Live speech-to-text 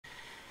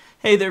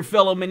Hey there,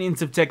 fellow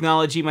minions of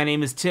technology. My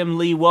name is Tim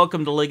Lee.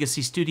 Welcome to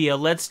Legacy Studio.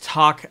 Let's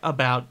talk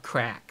about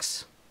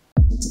cracks.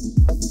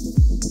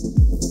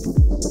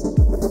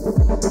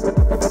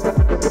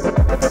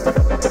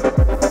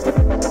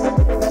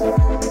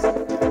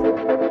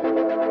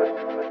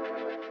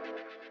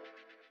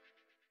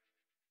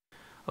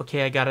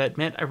 Okay, I gotta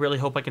admit, I really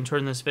hope I can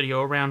turn this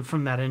video around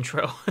from that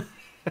intro.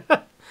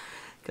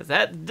 Because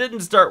that didn't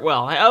start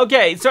well.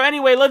 Okay, so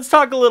anyway, let's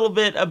talk a little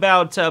bit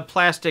about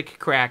plastic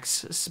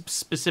cracks,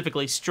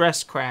 specifically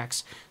stress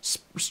cracks,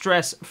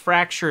 stress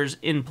fractures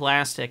in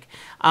plastic,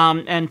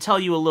 and tell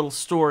you a little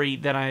story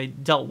that I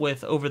dealt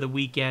with over the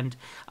weekend.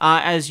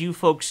 As you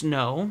folks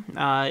know,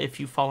 if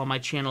you follow my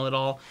channel at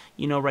all,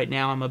 you know right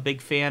now I'm a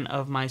big fan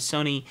of my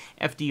Sony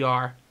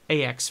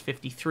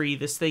FDR-AX53.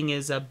 This thing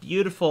is a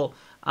beautiful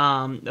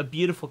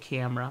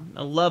camera.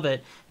 I love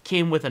it.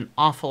 Came with an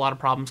awful lot of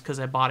problems because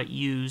I bought it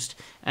used,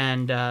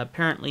 and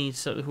apparently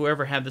so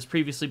whoever had this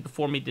previously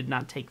before me did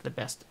not take the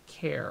best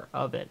care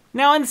of it.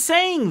 Now, in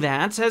saying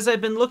that, as I've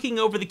been looking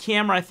over the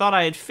camera, I thought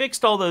I had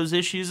fixed all those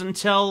issues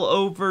until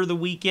over the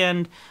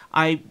weekend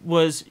I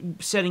was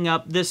setting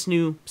up this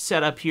new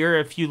setup here.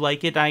 If you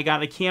like it, I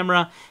got a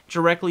camera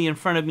directly in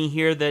front of me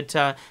here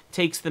that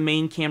takes the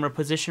main camera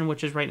position,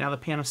 which is right now the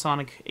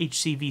Panasonic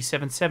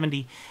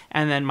HCV770,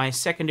 and then my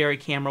secondary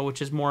camera,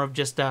 which is more of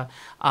just a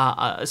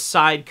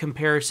side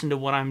comparison to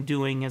what I'm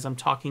doing as I'm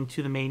talking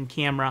to the main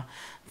camera.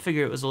 I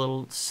figure it was a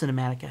little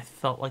cinematic. I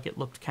felt like it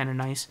looked kind of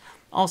nice.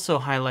 Also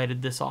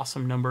highlighted this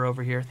awesome number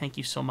over here. Thank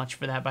you so much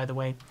for that, by the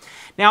way.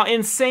 Now,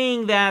 in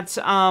saying that,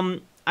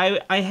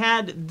 I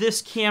had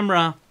this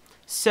camera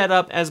set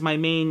up as my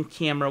main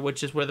camera,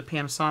 which is where the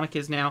Panasonic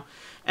is now.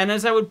 And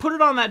as I would put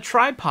it on that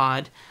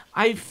tripod,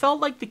 I felt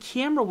like the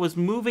camera was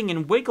moving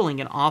and wiggling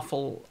an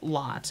awful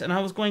lot. And I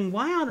was going,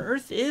 why on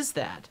earth is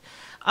that?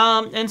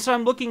 And so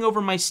I'm looking over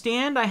my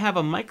stand. I have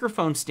a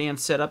microphone stand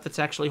set up that's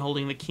actually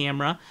holding the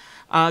camera,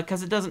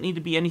 because it doesn't need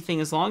to be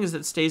anything as long as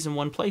it stays in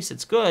one place.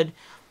 It's good.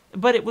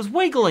 But it was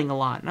wiggling a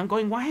lot. And I'm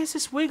going, why is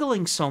this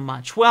wiggling so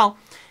much? Well,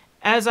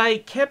 as I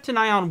kept an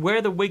eye on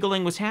where the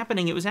wiggling was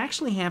happening, it was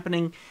actually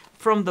happening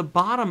from the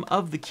bottom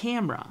of the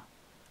camera,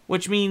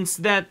 which means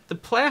that the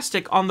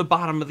plastic on the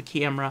bottom of the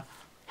camera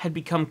had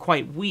become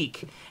quite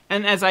weak.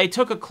 And as I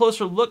took a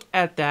closer look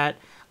at that,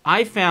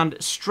 I found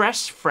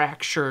stress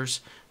fractures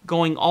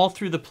going all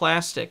through the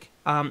plastic,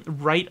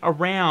 right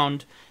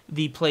around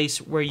the place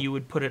where you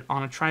would put it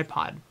on a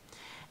tripod.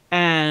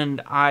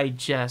 And I'm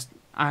just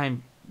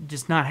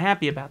not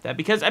happy about that,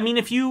 because I mean,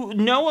 if you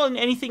know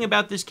anything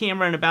about this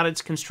camera and about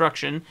its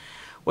construction,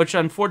 which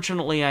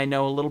unfortunately I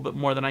know a little bit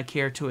more than I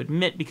care to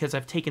admit because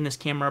I've taken this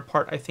camera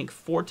apart I think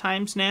 4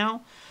 times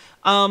now,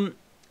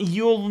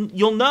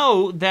 you'll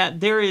know that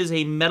there is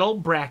a metal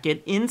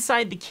bracket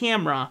inside the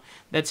camera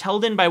that's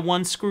held in by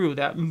one screw.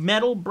 That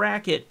metal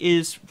bracket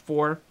is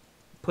for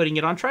putting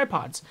it on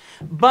tripods,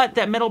 but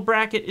that metal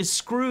bracket is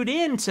screwed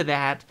into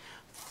that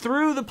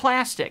through the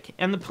plastic,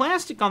 and the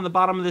plastic on the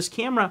bottom of this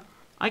camera,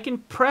 I can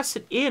press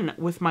it in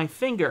with my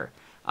finger,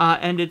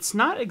 and it's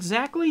not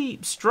exactly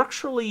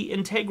structurally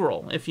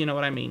integral, if you know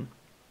what I mean.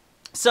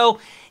 So,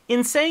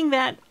 in saying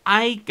that,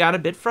 I got a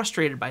bit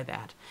frustrated by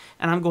that.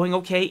 And I'm going,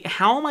 okay,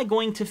 how am I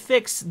going to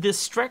fix this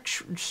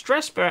stress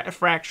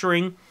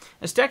fracturing,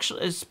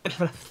 especially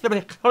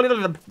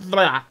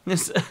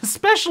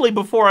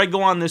before I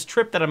go on this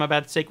trip that I'm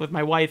about to take with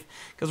my wife,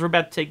 because we're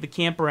about to take the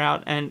camper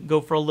out and go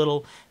for a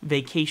little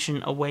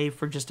vacation away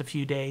for just a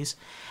few days.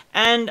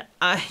 And,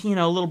 you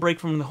know, a little break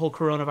from the whole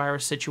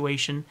coronavirus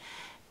situation.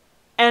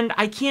 And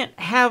I can't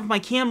have my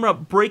camera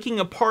breaking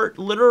apart,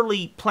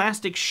 literally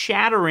plastic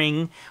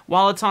shattering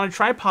while it's on a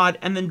tripod,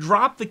 and then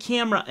drop the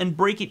camera and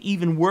break it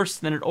even worse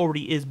than it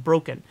already is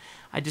broken.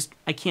 I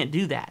can't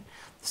do that.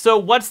 So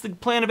what's the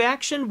plan of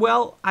action?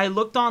 Well, I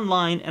looked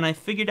online and I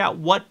figured out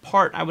what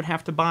part I would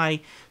have to buy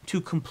to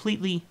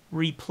completely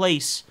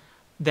replace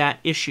that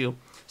issue.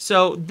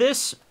 So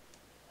this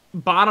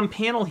bottom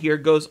panel here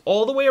goes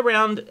all the way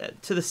around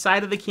to the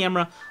side of the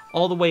camera,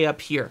 all the way up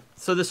here.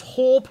 So this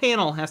whole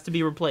panel has to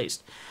be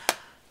replaced.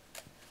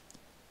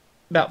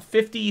 About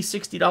 $50,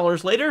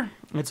 $60 later,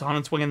 it's on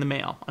its way in the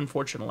mail,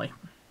 unfortunately.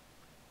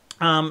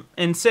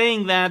 And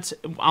saying that,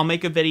 I'll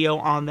make a video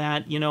on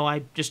that. You know,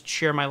 I just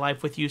share my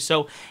life with you.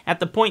 So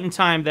at the point in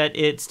time that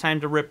it's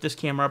time to rip this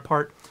camera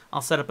apart, I'll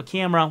set up a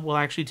camera, we'll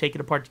actually take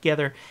it apart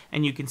together,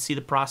 and you can see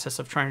the process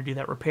of trying to do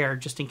that repair,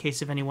 just in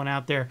case if anyone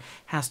out there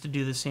has to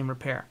do the same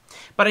repair.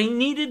 But I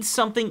needed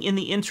something in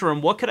the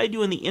interim. What could I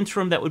do in the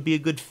interim that would be a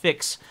good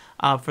fix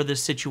for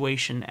this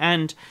situation?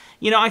 And,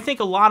 you know, I think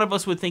a lot of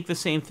us would think the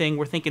same thing.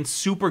 We're thinking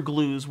super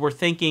glues. We're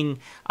thinking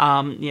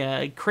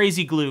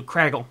crazy glue,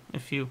 Craggle,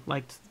 if you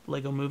liked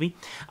Lego Movie.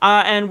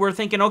 And we're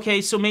thinking,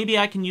 okay, so maybe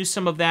I can use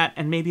some of that,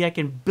 and maybe I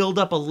can build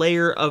up a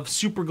layer of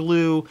super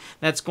glue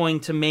that's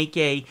going to make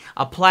a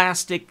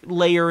plastic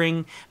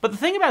layering. But the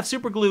thing about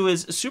super glue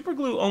is super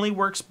glue only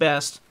works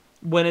best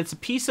when it's a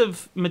piece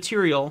of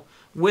material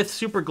with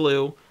super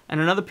glue and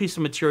another piece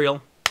of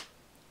material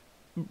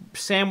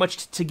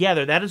sandwiched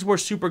together. That is where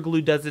super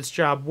glue does its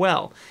job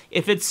well.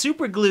 If it's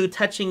super glue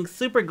touching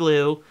super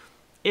glue,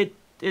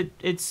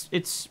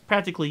 it's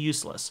practically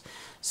useless.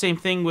 Same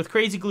thing with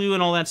crazy glue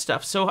and all that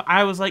stuff. So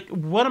I was like,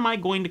 what am I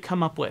going to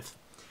come up with?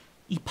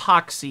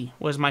 Epoxy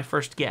was my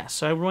first guess.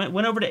 So I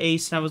went over to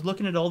Ace and I was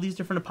looking at all these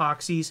different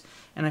epoxies,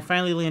 and I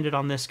finally landed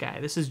on this guy.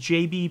 This is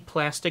JB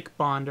Plastic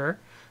Bonder,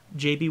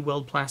 JB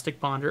Weld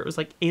Plastic Bonder. It was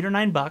like $8 or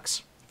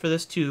 $9 for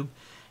this tube.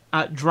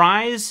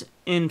 Dries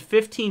in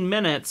 15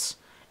 minutes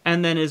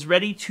and then is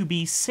ready to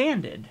be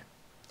sanded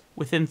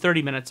within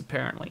 30 minutes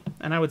apparently,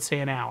 and I would say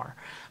an hour.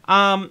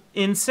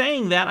 In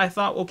saying that, I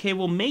thought, okay,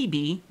 well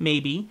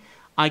maybe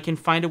I can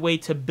find a way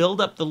to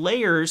build up the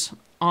layers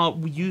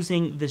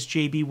using this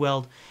JB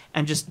Weld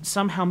and just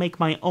somehow make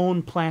my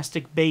own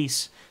plastic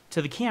base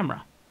to the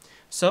camera.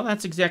 So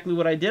that's exactly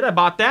what I did. I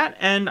bought that,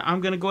 and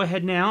I'm going to go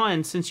ahead now,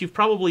 and since you've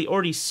probably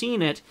already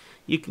seen it,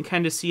 you can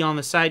kind of see on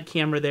the side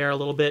camera there a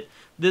little bit,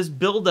 this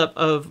buildup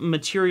of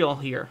material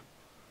here.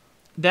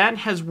 That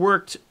has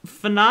worked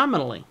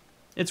phenomenally.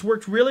 It's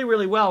worked really,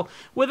 really well,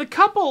 with a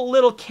couple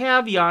little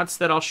caveats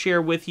that I'll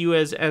share with you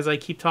as I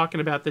keep talking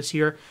about this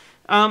here.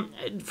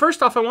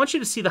 First off, I want you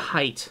to see the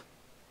height.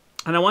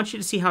 And I want you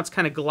to see how it's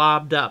kind of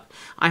globbed up.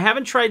 I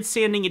haven't tried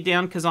sanding it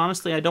down because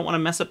honestly I don't want to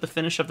mess up the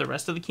finish of the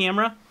rest of the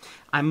camera.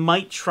 I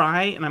might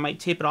try, and I might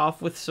tape it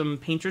off with some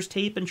painter's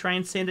tape and try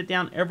and sand it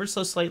down ever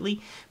so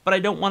slightly, but I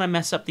don't want to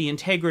mess up the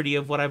integrity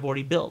of what I've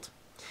already built.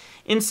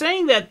 In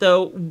saying that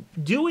though,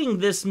 doing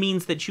this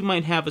means that you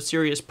might have a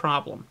serious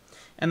problem.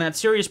 And that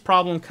serious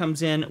problem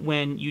comes in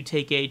when you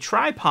take a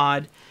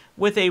tripod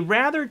with a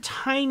rather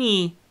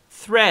tiny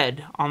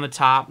thread on the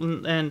top,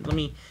 and let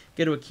me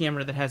go to a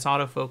camera that has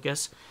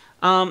autofocus.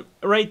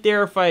 Right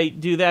there, if I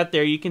do that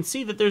there, you can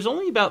see that there's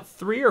only about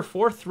 3 or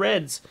 4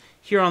 threads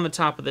here on the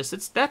top of this.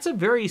 That's a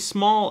very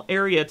small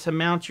area to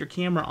mount your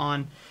camera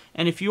on,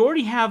 and if you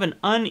already have an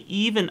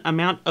uneven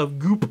amount of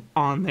goop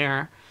on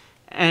there,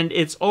 and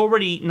it's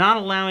already not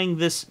allowing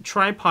this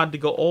tripod to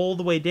go all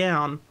the way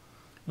down,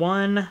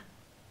 1,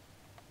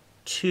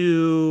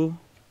 2,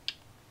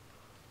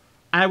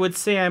 I would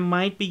say I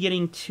might be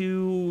getting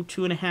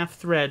 2.5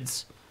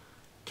 threads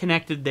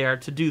connected there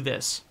to do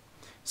this.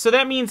 So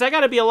that means I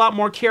got to be a lot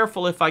more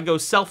careful if I go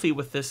selfie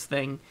with this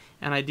thing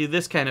and I do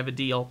this kind of a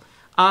deal.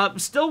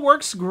 Still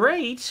works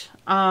great.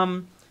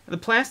 The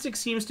plastic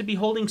seems to be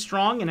holding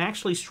strong and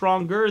actually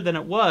stronger than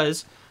it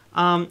was.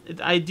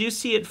 I do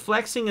see it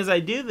flexing as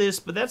I do this,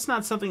 but that's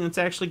not something that's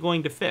actually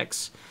going to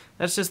fix.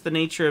 That's just the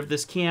nature of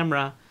this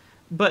camera.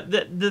 But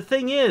the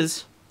thing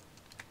is,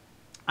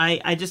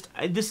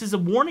 this is a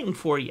warning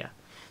for you.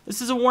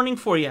 This is a warning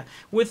for you.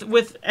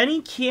 With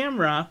any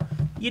camera,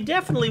 you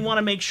definitely want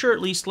to make sure, at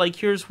least like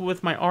here's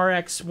with my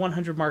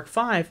RX100 Mark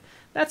V,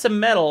 that's a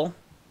metal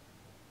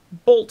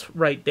bolt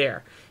right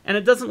there. And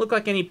it doesn't look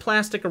like any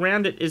plastic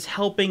around it is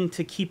helping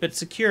to keep it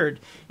secured.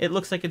 It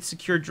looks like it's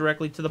secured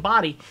directly to the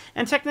body.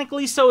 And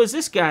technically so is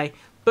this guy,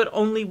 but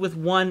only with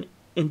one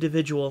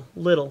individual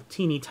little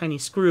teeny tiny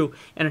screw,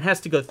 and it has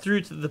to go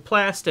through to the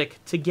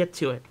plastic to get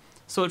to it.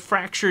 So it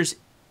fractures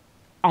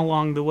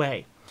along the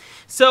way.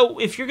 So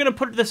if you're going to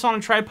put this on a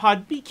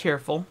tripod, be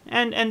careful,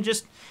 and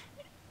just,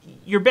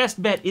 your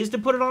best bet is to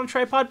put it on a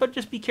tripod, but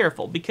just be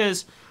careful,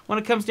 because when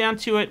it comes down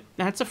to it,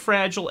 that's a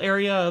fragile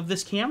area of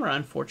this camera,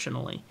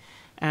 unfortunately,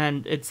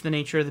 and it's the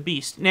nature of the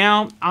beast.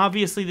 Now,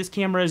 obviously this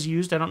camera is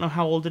used. I don't know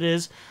how old it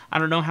is. I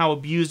don't know how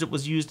abused it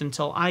was used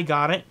until I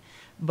got it,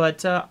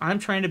 but I'm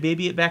trying to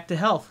baby it back to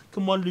health.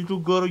 Come on, little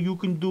girl, you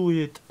can do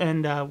it.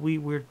 And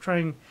we're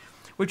trying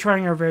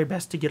our very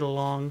best to get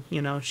along.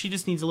 You know, she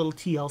just needs a little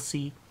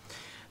TLC.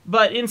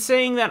 But in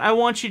saying that, I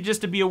want you just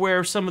to be aware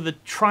of some of the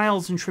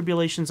trials and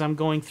tribulations I'm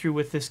going through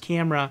with this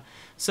camera,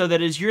 so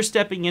that as you're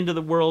stepping into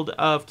the world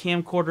of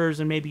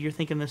camcorders, and maybe you're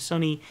thinking the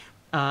Sony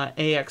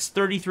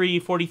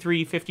AX33,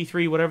 43,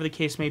 53, whatever the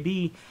case may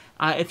be,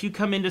 if you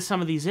come into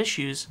some of these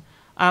issues,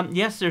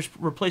 yes, there's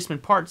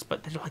replacement parts,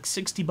 but they're like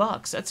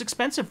 $60. That's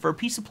expensive for a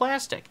piece of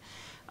plastic.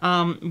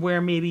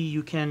 Where maybe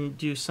you can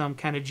do some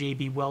kind of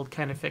JB Weld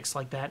kind of fix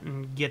like that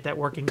and get that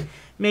working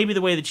maybe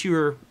the way that you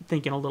were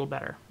thinking a little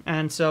better.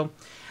 And so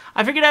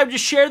I figured I would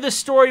just share this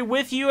story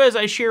with you as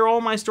I share all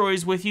my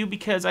stories with you,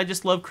 because I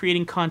just love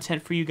creating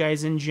content for you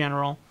guys in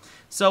general.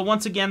 So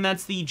once again,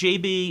 that's the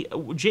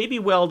JB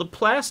Weld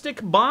Plastic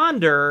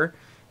Bonder,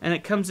 and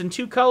it comes in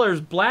 2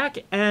 colors, black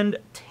and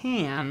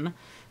tan.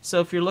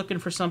 So if you're looking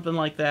for something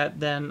like that,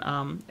 then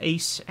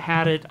Ace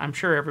had it. I'm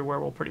sure everywhere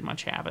will pretty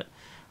much have it.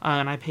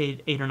 And I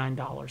paid $8 or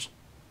 $9.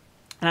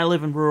 And I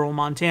live in rural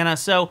Montana,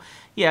 so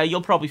yeah,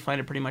 you'll probably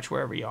find it pretty much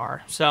wherever you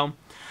are. So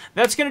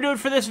that's going to do it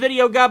for this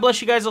video. God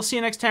bless you guys. I'll see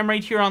you next time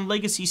right here on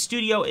Legacy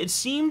Studio. It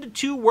seemed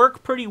to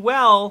work pretty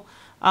well.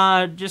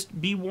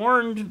 Just be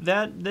warned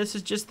that this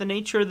is just the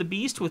nature of the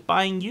beast with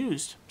buying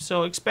used.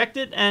 So expect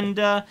it,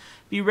 and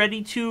be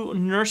ready to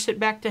nurse it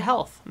back to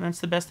health. And that's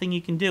the best thing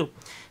you can do.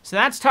 So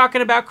that's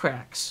talking about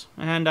cracks.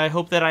 And I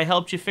hope that I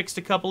helped you fix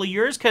a couple of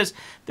yours, because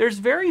there's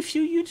very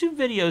few YouTube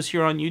videos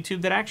here on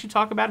YouTube that actually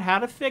talk about how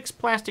to fix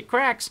plastic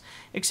cracks,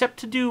 except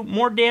to do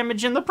more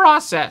damage in the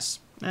process.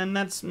 and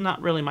that's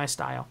not really my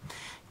style.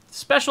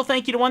 Special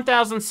thank you to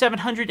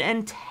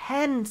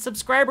 1,710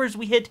 subscribers.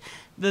 We hit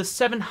the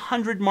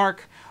 700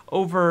 mark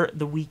over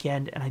the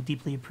weekend, and I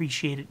deeply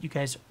appreciate it. You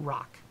guys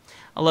rock.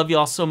 I love you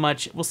all so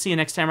much. We'll see you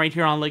next time right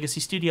here on Legacy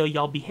Studio.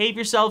 Y'all behave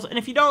yourselves, and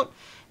if you don't,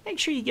 make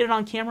sure you get it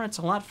on camera. It's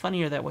a lot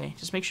funnier that way.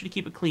 Just make sure to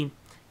keep it clean.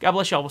 God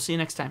bless y'all. We'll see you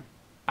next time.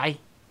 Bye.